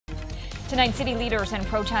Tonight, city leaders and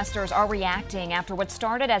protesters are reacting after what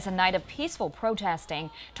started as a night of peaceful protesting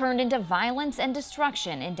turned into violence and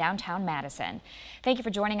destruction in downtown Madison. Thank you for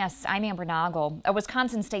joining us. I'm Amber Noggle. A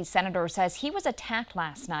Wisconsin state senator says he was attacked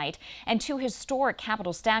last night and two historic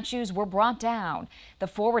Capitol statues were brought down. The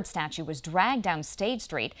Forward statue was dragged down State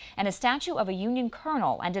Street and a statue of a Union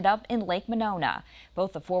colonel ended up in Lake Monona.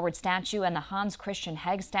 Both the Forward statue and the Hans Christian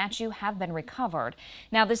Heg statue have been recovered.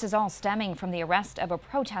 Now, this is all stemming from the arrest of a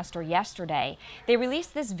protester yesterday. They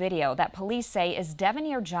released this video that police say is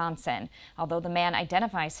Devoneer Johnson, although the man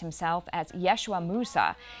identifies himself as Yeshua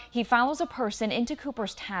Musa. He follows a person into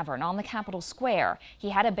Cooper's Tavern on the Capitol Square.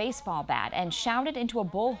 He had a baseball bat and shouted into a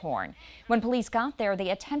bullhorn. When police got there,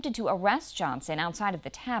 they attempted to arrest Johnson outside of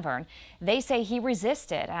the tavern. They say he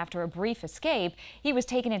resisted. After a brief escape, he was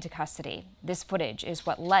taken into custody. This footage is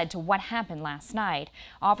what led to what happened last night.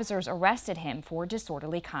 Officers arrested him for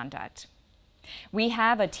disorderly conduct. We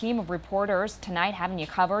have a team of reporters tonight having you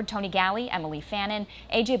covered. Tony Galley, Emily Fannin,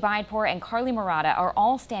 AJ Bydpour, and Carly Murata are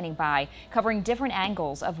all standing by, covering different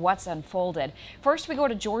angles of what's unfolded. First, we go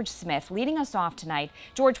to George Smith, leading us off tonight.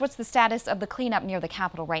 George, what's the status of the cleanup near the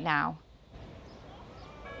Capitol right now?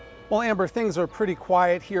 Well, Amber, things are pretty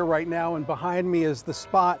quiet here right now, and behind me is the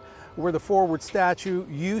spot where the Forward statue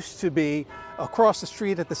used to be. Across the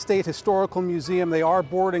street at the State Historical Museum, they are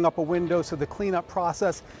boarding up a window, so the cleanup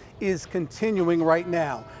process is continuing right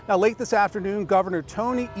now. Now, late this afternoon, Governor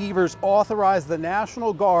Tony Evers authorized the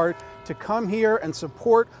National Guard to come here and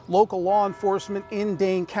support local law enforcement in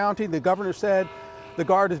Dane County. The governor said the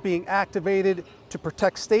Guard is being activated to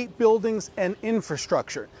protect state buildings and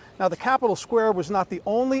infrastructure. Now, the Capitol Square was not the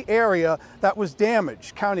only area that was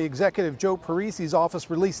damaged. County Executive Joe Parisi's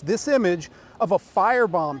office released this image of a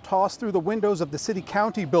firebomb tossed through the windows of the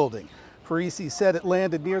city-county building. Parisi said it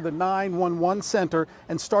landed near the 911 center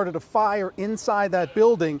and started a fire inside that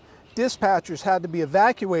building. Dispatchers had to be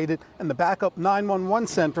evacuated and the backup 911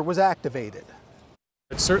 center was activated.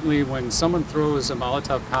 Certainly when someone throws a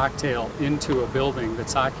Molotov cocktail into a building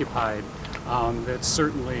that's occupied, that's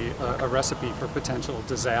certainly a recipe for potential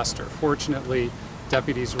disaster. Fortunately,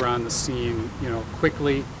 deputies were on the scene,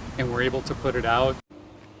 quickly and were able to put it out.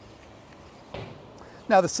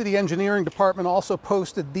 Now, the city engineering department also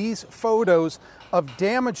posted these photos of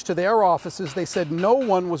damage to their offices. They said no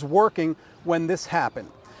one was working when this happened.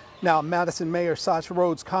 Now, Madison Mayor Sacha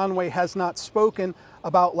Rhodes Conway has not spoken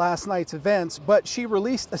about last night's events, but she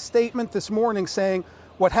released a statement this morning saying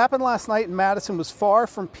what happened last night in Madison was far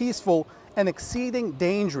from peaceful and exceeding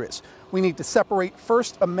dangerous. We need to separate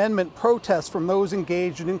First Amendment protests from those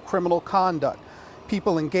engaged in criminal conduct.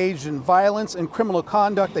 People engaged in violence and criminal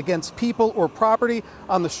conduct against people or property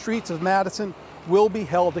on the streets of Madison will be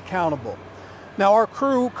held accountable. Now, our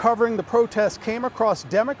crew covering the protest came across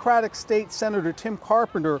Democratic State Senator Tim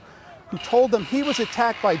Carpenter, who told them he was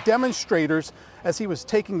attacked by demonstrators as he was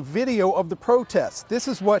taking video of the protests. This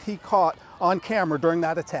is what he caught on camera during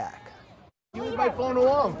that attack. Use my phone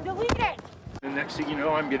along. Delete it. The next thing you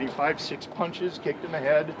know, I'm getting 5-6 punches kicked in the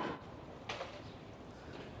head.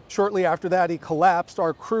 Shortly after that, he collapsed.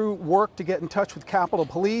 Our crew worked to get in touch with Capitol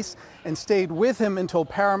Police and stayed with him until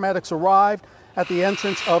paramedics arrived at the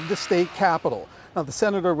entrance of the state capitol. Now, the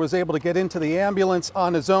senator was able to get into the ambulance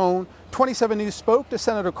on his own. 27 News spoke to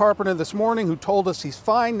Senator Carpenter this morning, who told us he's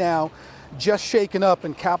fine now, just shaken up,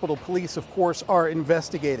 and Capitol Police, of course, are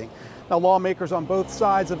investigating. Now, lawmakers on both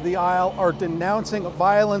sides of the aisle are denouncing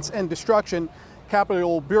violence and destruction.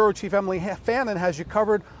 Capitol Bureau Chief Emily Fannin has you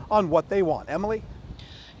covered on what they want. Emily?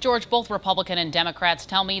 George, both Republican and Democrats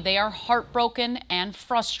tell me they are heartbroken and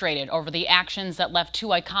frustrated over the actions that left two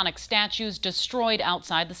iconic statues destroyed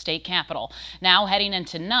outside the state capitol. Now, heading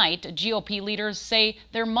into tonight, GOP leaders say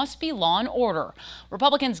there must be law and order.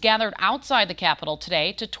 Republicans gathered outside the Capitol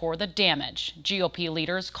today to tour the damage. GOP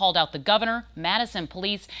leaders called out the governor, Madison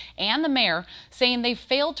police, and the mayor, saying they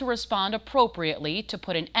failed to respond appropriately to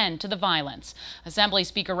put an end to the violence. Assembly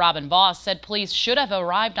Speaker Robin Vos said police should have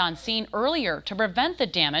arrived on scene earlier to prevent the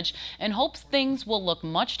damage and hopes things will look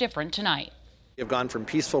much different tonight. We've gone from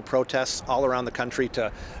peaceful protests all around the country to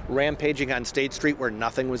rampaging on State Street where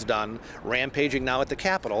nothing was done, rampaging now at the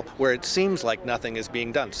Capitol where it seems like nothing is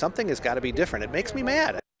being done. Something has got to be different. It makes me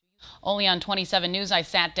mad. Only on 27 News, I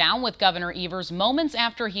sat down with Governor Evers moments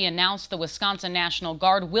after he announced the Wisconsin National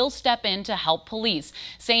Guard will step in to help police,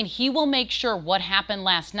 saying he will make sure what happened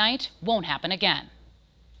last night won't happen again.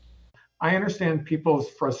 I understand people's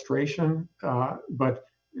frustration, but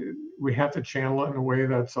we have to channel it in a way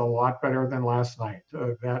that's a lot better than last night.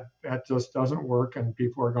 That just doesn't work, and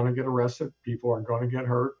people are going to get arrested. People are going to get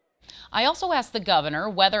hurt. I also asked the governor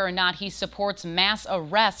whether or not he supports mass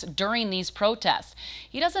arrests during these protests.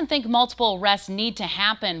 He doesn't think multiple arrests need to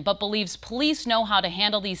happen, but believes police know how to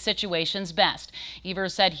handle these situations best.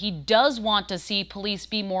 Evers said he does want to see police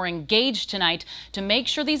be more engaged tonight to make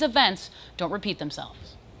sure these events don't repeat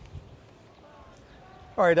themselves.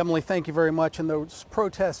 All right, Emily, thank you very much. And those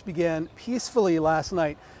protests began peacefully last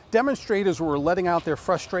night. Demonstrators were letting out their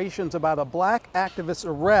frustrations about a black activist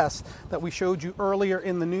arrest that we showed you earlier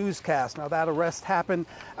in the newscast. Now, that arrest happened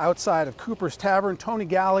outside of Cooper's Tavern. Tony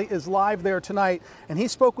Galley is live there tonight, and he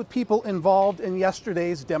spoke with people involved in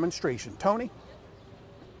yesterday's demonstration. Tony?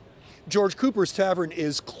 George, Cooper's Tavern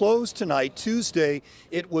is closed tonight, Tuesday.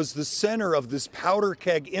 It was the center of this powder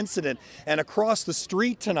keg incident. And across the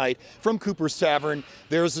street tonight from Cooper's Tavern,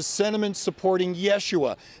 there's a sentiment supporting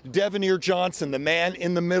Yeshua, Devanir Johnson, the man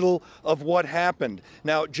in the middle of what happened.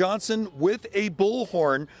 Now, Johnson, with a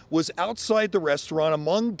bullhorn, was outside the restaurant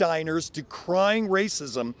among diners decrying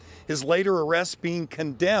racism, his later arrest being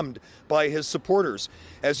condemned by his supporters.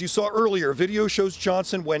 As you saw earlier, video shows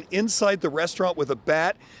Johnson went inside the restaurant with a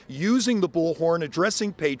bat, using the bullhorn,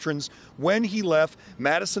 addressing patrons. When he left,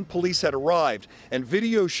 Madison police had arrived, and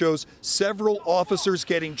video shows several officers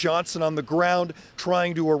getting Johnson on the ground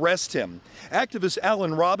trying to arrest him. Activist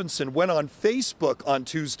Alan Robinson went on Facebook on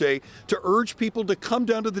Tuesday to urge people to come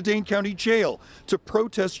down to the Dane County Jail to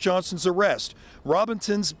protest Johnson's arrest.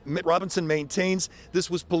 Robinson maintains this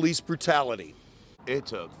was police brutality. It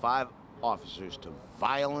took 5 officers to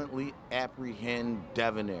violently apprehend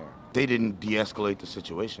Devanir. They didn't de-escalate the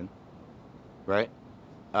situation, right?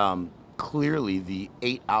 Clearly, the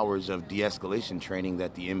 8 hours of de-escalation training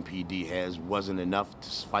that the MPD has wasn't enough to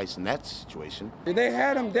suffice in that situation. They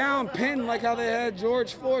had him down, pinned like how they had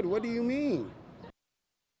George Floyd. What do you mean?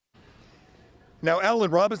 Now, Alan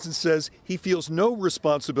Robinson says he feels no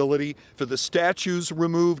responsibility for the statues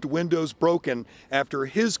removed, windows broken after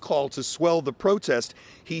his call to swell the protest.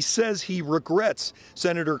 He says he regrets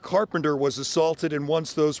Senator Carpenter was assaulted and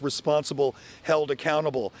wants those responsible held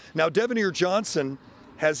accountable. Now, Devanir Johnson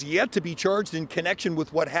has yet to be charged in connection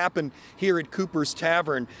with what happened here at Cooper's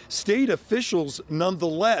Tavern. State officials,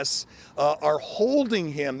 nonetheless, are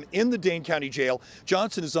holding him in the Dane County Jail.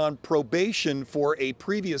 Johnson is on probation for a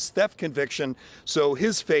previous theft conviction, so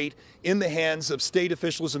his fate in the hands of state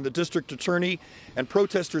officials and the district attorney. And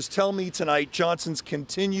protesters tell me tonight Johnson's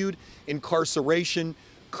continued incarceration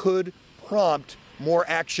could prompt more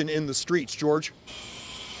action in the streets. George?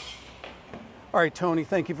 All right, Tony,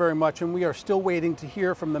 thank you very much. And we are still waiting to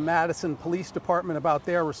hear from the Madison Police Department about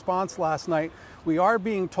their response last night. We are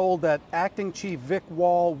being told that Acting Chief Vic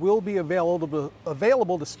Wall will be available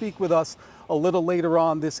to speak with us a little later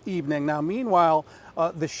on this evening. Now, meanwhile,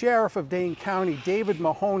 the Sheriff of Dane County, David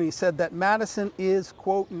Mahoney, said that Madison is,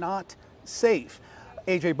 quote, not safe.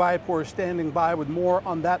 AJ Biapor is standing by with more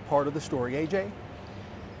on that part of the story. AJ?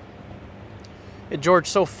 George,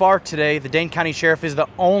 so far today, the Dane County Sheriff is the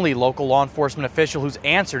only local law enforcement official who's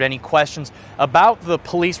answered any questions about the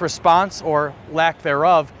police response or lack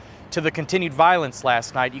thereof to the continued violence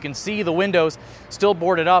last night. You can see the windows still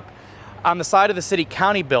boarded up on the side of the city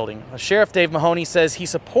county building. Sheriff Dave Mahoney says he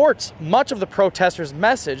supports much of the protesters'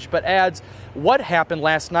 message, but adds what happened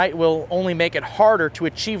last night will only make it harder to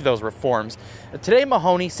achieve those reforms. Today,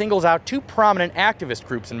 Mahoney singles out 2 prominent activist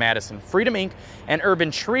groups in Madison, Freedom Inc. and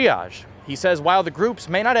Urban Triage. He says while the groups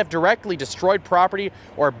may not have directly destroyed property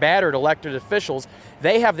or battered elected officials,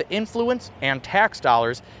 they have the influence and tax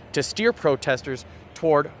dollars to steer protesters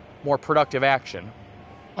toward more productive action.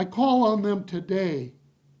 I call on them today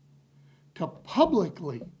to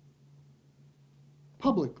publicly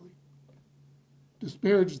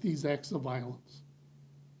disparage these acts of violence,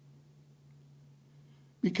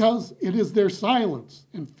 because it is their silence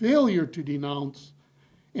and failure to denounce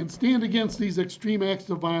and stand against these extreme acts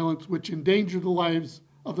of violence which endanger the lives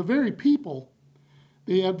of the very people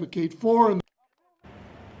they advocate for.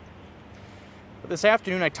 This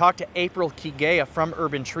afternoon, I talked to April Kigea from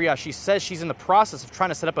Urban Triage. She says she's in the process of trying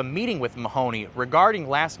to set up a meeting with Mahoney regarding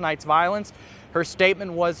last night's violence. Her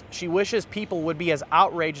statement was she wishes people would be as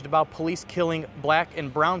outraged about police killing black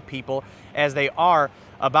and brown people as they are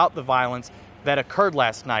about the violence that occurred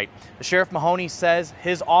last night. The Sheriff Mahoney says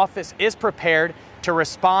his office is prepared to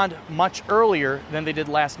respond much earlier than they did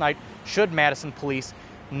last night should Madison police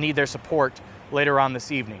need their support later on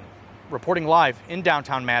this evening. Reporting live in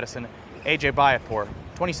downtown Madison, AJ Biapor,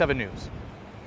 27 News.